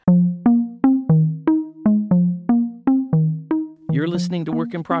You're listening to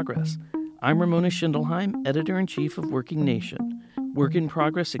Work in Progress. I'm Ramona Schindelheim, Editor-in-Chief of Working Nation. Work in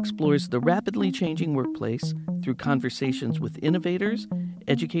Progress explores the rapidly changing workplace through conversations with innovators,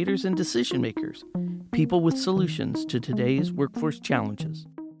 educators, and decision-makers, people with solutions to today's workforce challenges.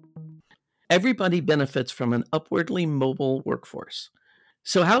 Everybody benefits from an upwardly mobile workforce.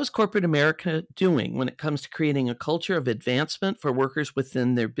 So how is corporate America doing when it comes to creating a culture of advancement for workers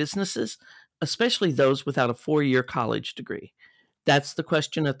within their businesses, especially those without a 4-year college degree? That's the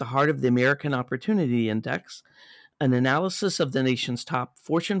question at the heart of the American Opportunity Index, an analysis of the nation's top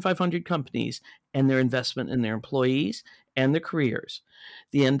Fortune 500 companies and their investment in their employees and their careers.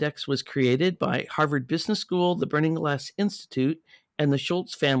 The index was created by Harvard Business School, the Burning Glass Institute, and the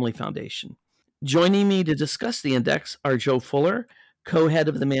Schultz Family Foundation. Joining me to discuss the index are Joe Fuller, co-head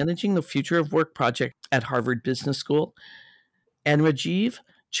of the Managing the Future of Work project at Harvard Business School, and Rajiv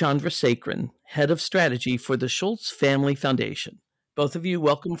Chandrasekaran, head of strategy for the Schultz Family Foundation. Both of you,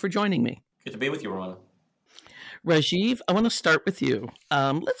 welcome for joining me. Good to be with you, Ramona. Rajiv, I want to start with you.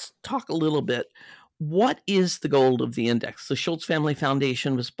 Let's talk a little bit. What is the goal of the index? The Schultz Family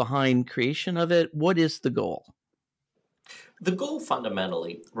Foundation was behind creation of it. What is the goal? The goal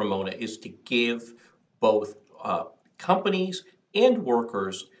fundamentally, Ramona, is to give both companies and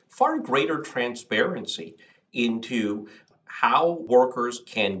workers far greater transparency into how workers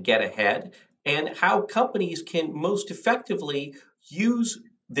can get ahead and how companies can most effectively use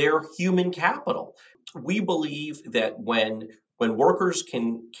their human capital. We believe that when workers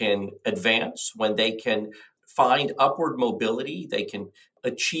can advance, when they can find upward mobility, they can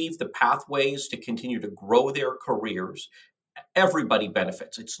achieve the pathways to continue to grow their careers, everybody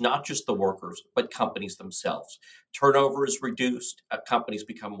benefits. It's not just the workers, but companies themselves. Turnover is reduced, companies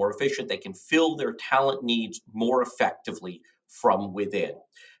become more efficient, they can fill their talent needs more effectively from within.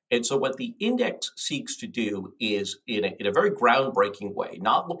 And so what the index seeks to do is, in a very groundbreaking way,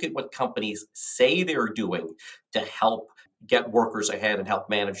 not look at what companies say they're doing to help get workers ahead and help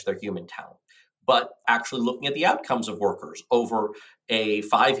manage their human talent, but actually looking at the outcomes of workers over a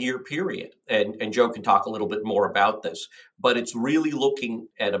 5-year period. And Joe can talk a little bit more about this, but it's really looking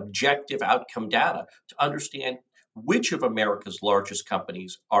at objective outcome data to understand which of America's largest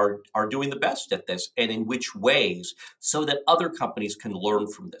companies are doing the best at this and in which ways, so that other companies can learn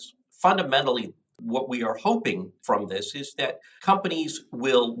from this. Fundamentally, what we are hoping from this is that companies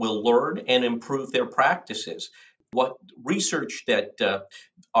will learn and improve their practices. What research that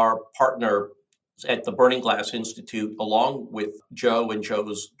our partner at the Burning Glass Institute, along with Joe and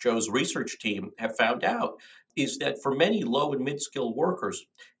Joe's research team, have found out is that for many low and mid-skilled workers,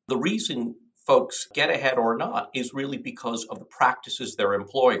 the reason folks get ahead or not is really because of the practices their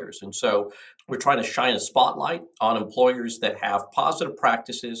employers. And so we're trying to shine a spotlight on employers that have positive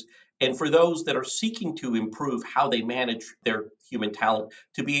practices, and for those that are seeking to improve how they manage their human talent,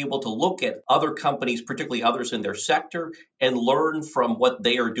 to be able to look at other companies, particularly others in their sector, and learn from what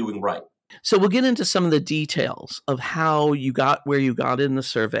they are doing right. So we'll get into some of the details of how you got where you got in the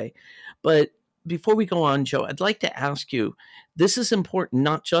survey. But before we go on, Joe, I'd like to ask you, this is important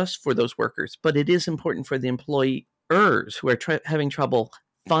not just for those workers, but it is important for the employers who are having trouble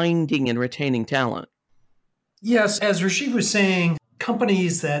finding and retaining talent. Yes, as Rajiv was saying,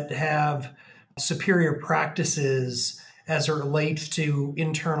 companies that have superior practices as it relates to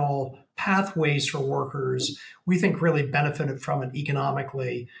internal pathways for workers, we think really benefited from it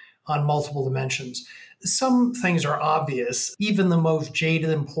economically on multiple dimensions. Some things are obvious. Even the most jaded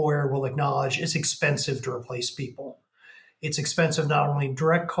employer will acknowledge it's expensive to replace people. It's expensive not only in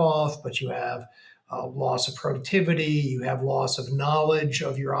direct cost, but you have loss of productivity, you have loss of knowledge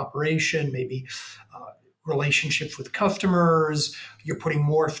of your operation, maybe relationships with customers. You're putting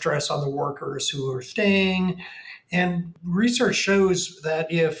more stress on the workers who are staying. And research shows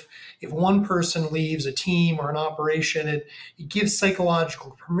that if one person leaves a team or an operation, it gives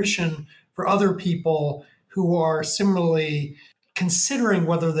psychological permission for other people who are similarly considering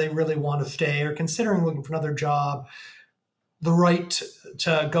whether they really want to stay or considering looking for another job, the right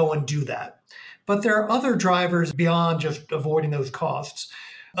to go and do that. But there are other drivers beyond just avoiding those costs.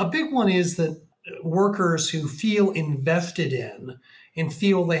 A big one is that workers who feel invested in and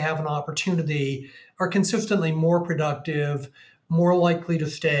feel they have an opportunity are consistently more productive, more likely to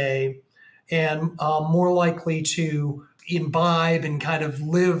stay, and more likely to imbibe and kind of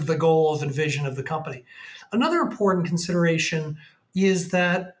live the goals and vision of the company. Another important consideration is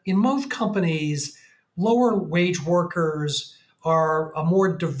that in most companies, lower wage workers are a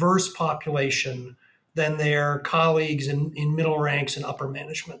more diverse population than their colleagues in middle ranks and upper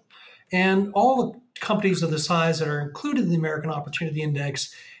management. And all the companies of the size that are included in the American Opportunity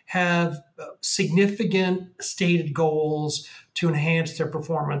Index have significant stated goals to enhance their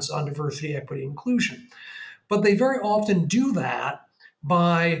performance on diversity, equity, inclusion. But they very often do that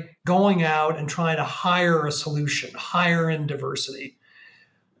by going out and trying to hire a solution, hire in diversity.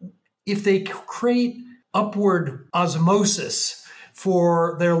 If they create upward osmosis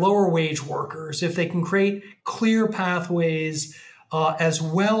for their lower wage workers, if they can create clear pathways as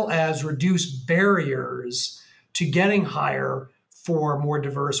well as reduce barriers to getting higher for more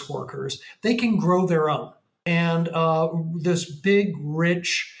diverse workers, they can grow their own. And this big,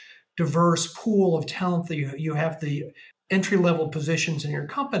 rich, diverse pool of talent that you have, the entry-level positions in your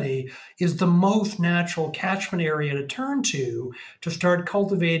company, is the most natural catchment area to turn to start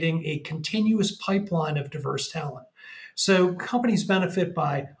cultivating a continuous pipeline of diverse talent. So companies benefit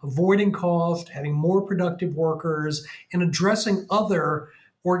by avoiding cost, having more productive workers, and addressing other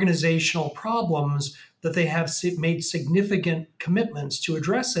organizational problems that they have made significant commitments to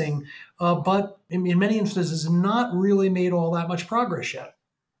addressing, but in many instances not really made all that much progress yet.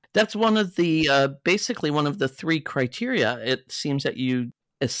 That's one of the, basically one of the three criteria it seems that you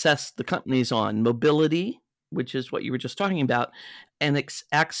assess the companies on: mobility, which is what you were just talking about, and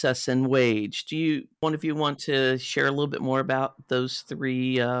access and wage. One of you want to share a little bit more about those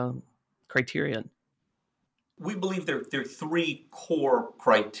three criteria? We believe there are three core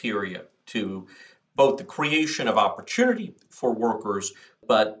criteria to both the creation of opportunity for workers,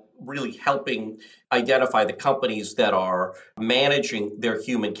 but really helping identify the companies that are managing their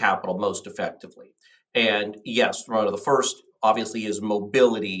human capital most effectively. And yes, one of the first obviously is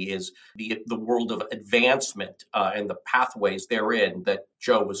mobility, is the world of advancement and the pathways therein that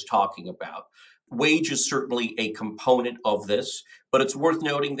Joe was talking about. Wage is certainly a component of this, but it's worth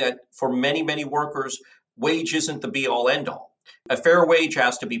noting that for many, many workers, wage isn't the be-all, end-all. A fair wage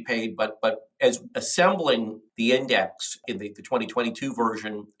has to be paid, but as assembling the index in the 2022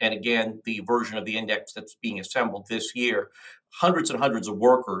 version, and again, the version of the index that's being assembled this year, hundreds and hundreds of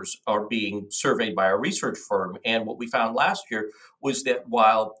workers are being surveyed by a research firm. And what we found last year was that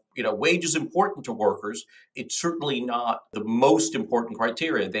while wage is important to workers, it's certainly not the most important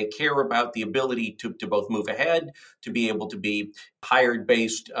criteria. They care about the ability to both move ahead, to be able to be hired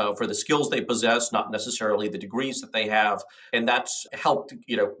based for the skills they possess, not necessarily the degrees that they have. And that's helped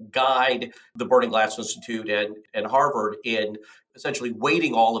guide the Burning Glass Institute and Harvard in essentially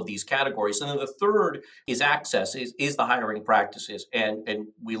weighting all of these categories. And then the third is access, is the hiring practices. And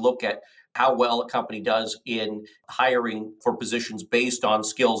we look at how well a company does in hiring for positions based on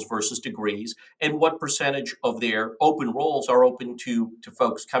skills versus degrees, and what percentage of their open roles are open to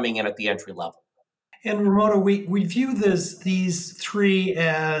folks coming in at the entry level. And Ramona, we view these three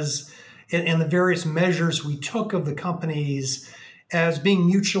as, and the various measures we took of the companies, as being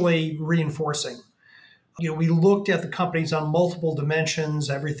mutually reinforcing. We looked at the companies on multiple dimensions,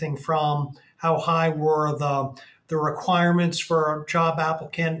 everything from how high were the requirements for a job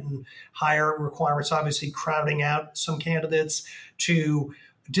applicant, and higher requirements obviously crowding out some candidates, to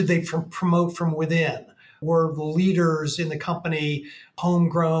did they promote from within? Were the leaders in the company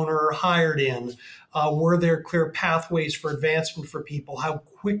homegrown or hired in? Were there clear pathways for advancement for people? How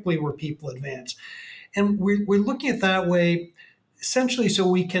quickly were people advanced? And we're looking at that way essentially so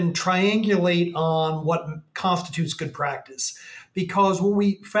we can triangulate on what constitutes good practice. Because what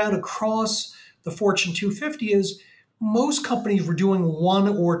we found across the Fortune 250 is most companies were doing one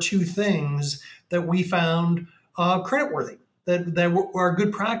or two things that we found creditworthy, that are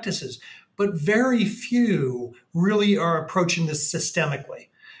good practices. But very few really are approaching this systemically,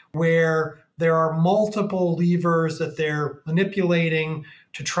 where there are multiple levers that they're manipulating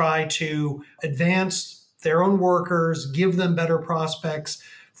to try to advance their own workers, give them better prospects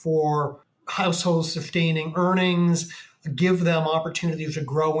for household sustaining earnings, give them opportunities to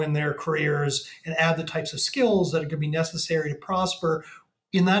grow in their careers, and add the types of skills that are going to be necessary to prosper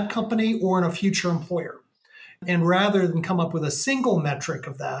in that company or in a future employer. And rather than come up with a single metric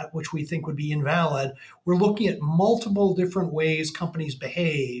of that, which we think would be invalid, we're looking at multiple different ways companies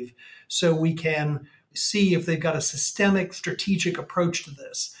behave so we can see if they've got a systemic, strategic approach to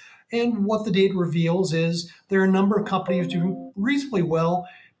this. And what the data reveals is there are a number of companies doing reasonably well,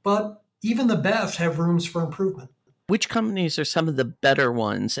 but even the best have rooms for improvement. Which companies are some of the better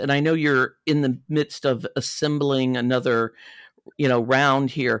ones? And I know you're in the midst of assembling another, round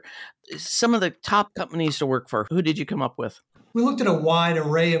here. Some of the top companies to work for, who did you come up with? We looked at a wide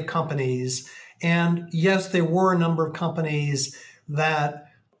array of companies, and yes, there were a number of companies that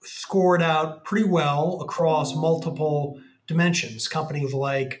scored out pretty well across multiple dimensions. Companies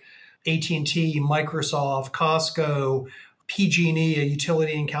like AT&T, Microsoft, Costco, PG&E, a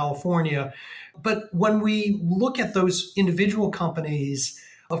utility in California. But when we look at those individual companies,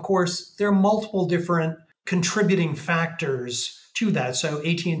 Of course, there are multiple different contributing factors to that. So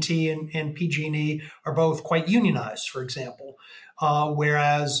AT&T and PG&E are both quite unionized, for example,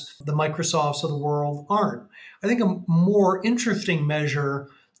 whereas the Microsofts of the world aren't. I think a more interesting measure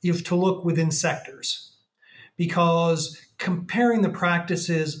is to look within sectors, because comparing the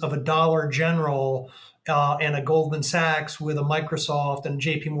practices of a Dollar General and a Goldman Sachs with a Microsoft and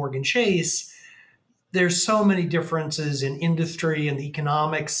JP Morgan Chase, there's so many differences in industry and the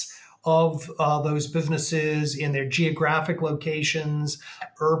economics of those businesses, in their geographic locations,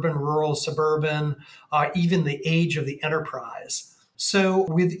 urban, rural, suburban, even the age of the enterprise. So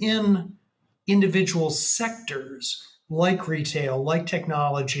within individual sectors like retail, like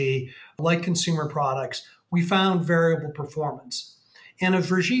technology, like consumer products, we found variable performance. And as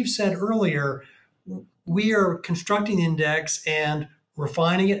Rajiv said earlier, we are constructing the index and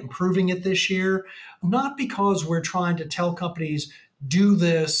refining it, improving it this year, not because we're trying to tell companies do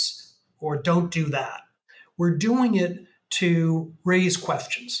this or don't do that. We're doing it to raise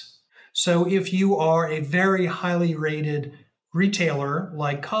questions. So if you are a very highly rated retailer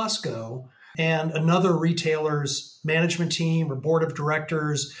like Costco, and another retailer's management team or board of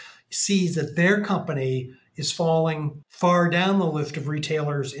directors sees that their company is falling far down the list of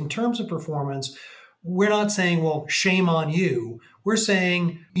retailers in terms of performance, we're not saying, well, shame on you. We're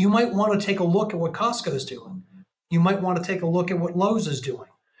saying you might want to take a look at what Costco is doing. You might want to take a look at what Lowe's is doing,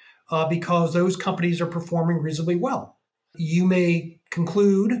 because those companies are performing reasonably well. You may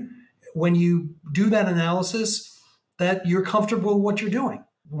conclude when you do that analysis that you're comfortable with what you're doing.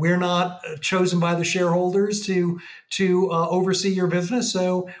 We're not chosen by the shareholders to oversee your business,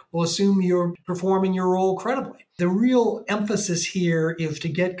 so we'll assume you're performing your role credibly. The real emphasis here is to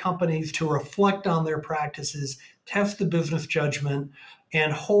get companies to reflect on their practices, test the business judgment,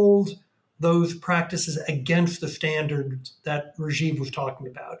 and hold those practices against the standards that Rajiv was talking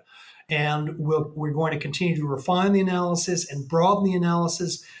about. And we're going to continue to refine the analysis and broaden the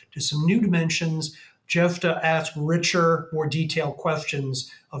analysis to some new dimensions, just to ask richer, more detailed questions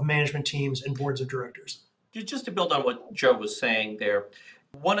of management teams and boards of directors. Just to build on what Joe was saying there,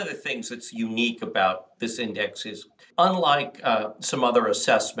 one of the things that's unique about this index is, unlike some other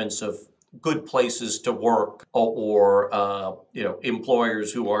assessments of good places to work or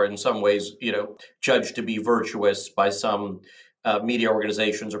employers who are in some ways judged to be virtuous by some media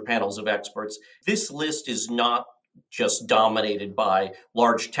organizations or panels of experts, this list is not just dominated by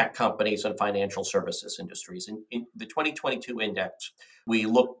large tech companies and financial services industries. In the 2022 index, we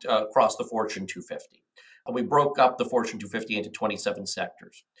looked across the Fortune 250. We broke up the Fortune 250 into 27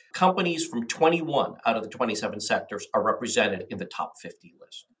 sectors. Companies from 21 out of the 27 sectors are represented in the top 50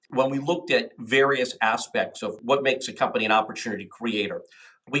 list. When we looked at various aspects of what makes a company an opportunity creator,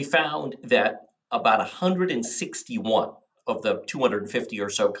 we found that about 161 of the 250 or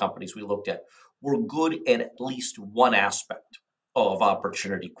so companies we looked at were good at least one aspect of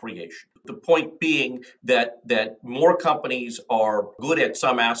opportunity creation. The point being that more companies are good at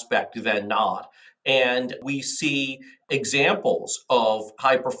some aspect than not. And we see examples of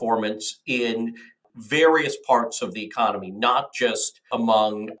high performance in various parts of the economy, not just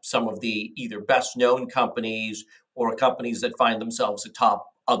among some of the either best known companies or companies that find themselves atop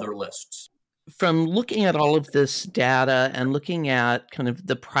other lists. From looking at all of this data and looking at kind of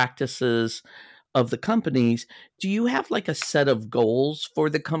the practices of the companies, do you have like a set of goals for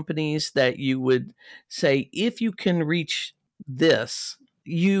the companies that you would say, if you can reach this,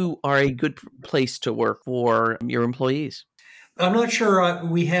 you are a good place to work for your employees? I'm not sure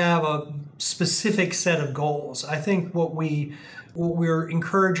we have a specific set of goals. I think what we're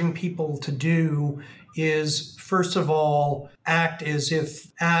encouraging people to do is, first of all, ask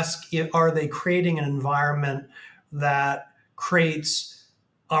if are they creating an environment that creates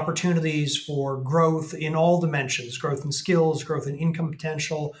opportunities for growth in all dimensions, growth in skills, growth in income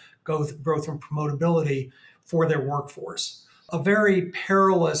potential, growth in promotability for their workforce. A very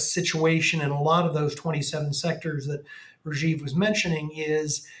perilous situation in a lot of those 27 sectors that Rajiv was mentioning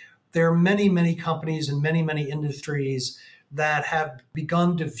is there are many, many companies and many, many industries that have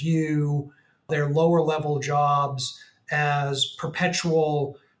begun to view their lower level jobs as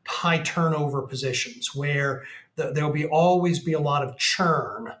perpetual high turnover positions where there'll always be a lot of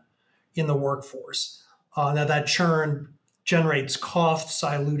churn in the workforce. Now that churn generates costs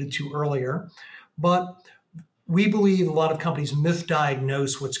I alluded to earlier, but we believe a lot of companies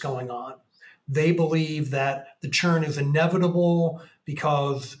misdiagnose what's going on. They believe that the churn is inevitable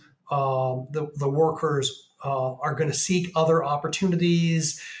because the workers are going to seek other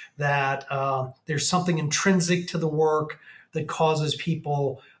opportunities, that there's something intrinsic to the work that causes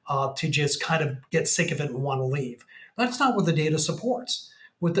people to just kind of get sick of it and want to leave. That's not what the data supports.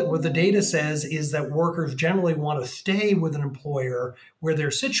 what the data says is that workers generally want to stay with an employer where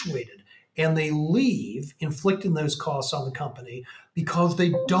they're situated, and they leave, inflicting those costs on the company because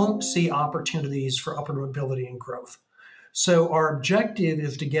they don't see opportunities for upward mobility and growth. So our objective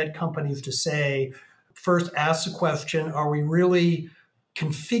is to get companies to say, first, ask the question, are we really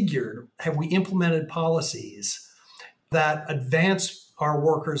configured? Have we implemented policies that advance our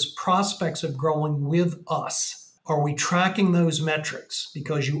workers' prospects of growing with us? Are we tracking those metrics?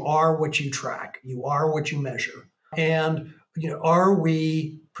 Because you are what you track, you are what you measure. And are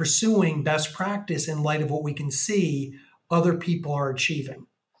we pursuing best practice in light of what we can see other people are achieving?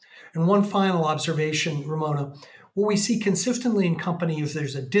 And one final observation, Ramona, what we see consistently in companies,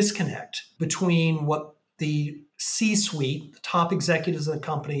 there's a disconnect between what the C-suite, the top executives of the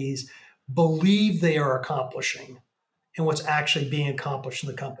companies, believe they are accomplishing and what's actually being accomplished in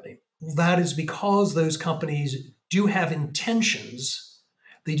the company. That is because those companies do have intentions,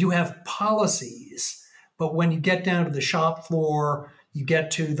 they do have policies, but when you get down to the shop floor, you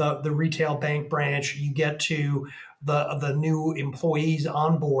get to the retail bank branch, you get to the new employees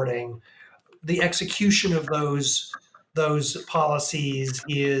onboarding, the execution of those policies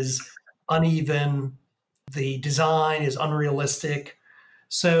is uneven, the design is unrealistic.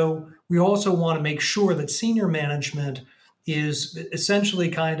 So we also want to make sure that senior management is essentially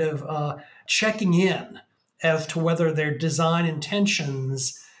kind of checking in as to whether their design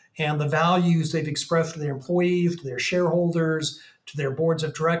intentions and the values they've expressed to their employees, to their shareholders, to their boards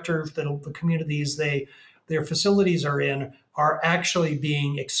of directors, the communities their facilities are in, are actually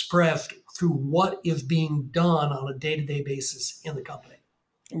being expressed through what is being done on a day-to-day basis in the company.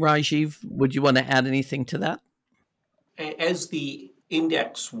 Rajiv, would you want to add anything to that? As the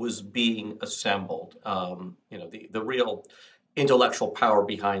index was being assembled, the real intellectual power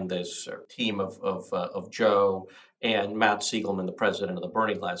behind this team of Joe and Matt Siegelman, the president of the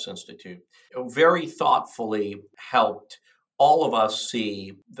Bernie Glass Institute, very thoughtfully helped all of us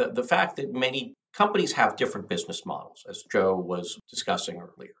see the fact that many companies have different business models, as Joe was discussing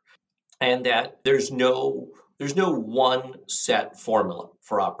earlier, and that there's no one set formula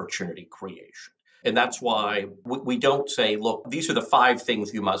for opportunity creation. And that's why we don't say, look, these are the 5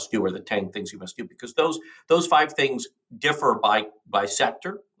 things you must do or the 10 things you must do, because those 5 things differ by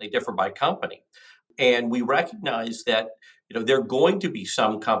sector, they differ by company. And we recognize that there are going to be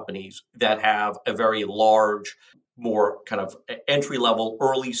some companies that have a very large, more kind of entry-level,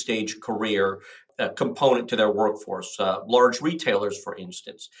 early-stage career component to their workforce, large retailers, for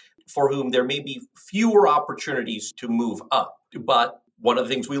instance, for whom there may be fewer opportunities to move up. But one of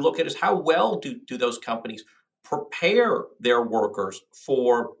the things we look at is how well do those companies prepare their workers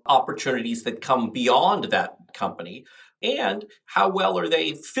for opportunities that come beyond that company, and how well are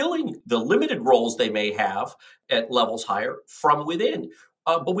they filling the limited roles they may have at levels higher from within.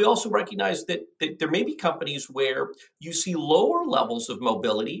 But we also recognize that there may be companies where you see lower levels of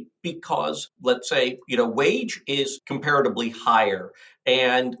mobility because, let's say, wage is comparatively higher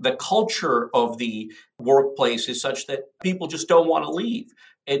and the culture of the workplace is such that people just don't want to leave.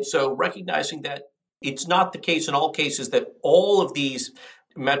 And so recognizing that it's not the case in all cases that all of these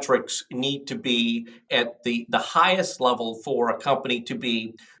metrics need to be at the highest level for a company to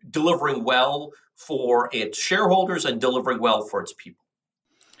be delivering well for its shareholders and delivering well for its people.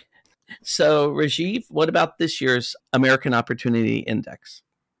 So, Rajiv, what about this year's American Opportunity Index?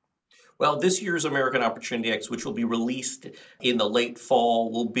 Well, this year's American Opportunity Index, which will be released in the late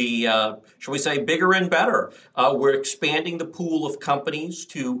fall, will be, shall we say, bigger and better. We're expanding the pool of companies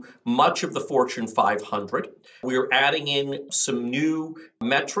to much of the Fortune 500. We're adding in some new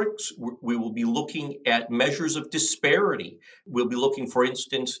metrics. We will be looking at measures of disparity. We'll be looking, for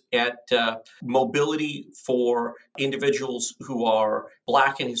instance, at mobility for individuals who are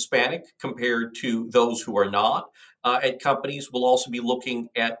Black and Hispanic compared to those who are not. At companies, we'll also be looking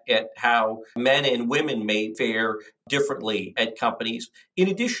at how men and women may fare differently at companies. In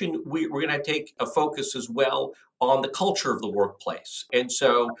addition, we're going to take a focus as well on the culture of the workplace. And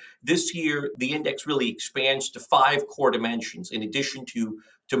so this year, the index really expands to 5 core dimensions. In addition to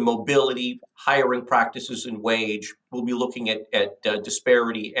mobility, hiring practices, and wage, we'll be looking at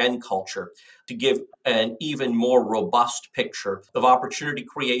disparity and culture to give an even more robust picture of opportunity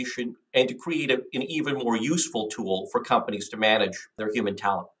creation and to create an even more useful tool for companies to manage their human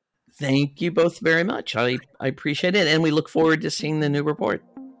talent. Thank you both very much. I appreciate it, and we look forward to seeing the new report.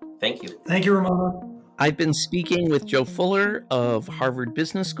 Thank you. Thank you, Ramona. I've been speaking with Joe Fuller of Harvard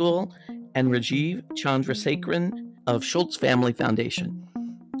Business School and Rajiv Chandrasekaran of Schultz Family Foundation.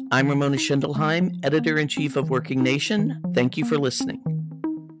 I'm Ramona Schindelheim, Editor-in-Chief of Working Nation. Thank you for listening.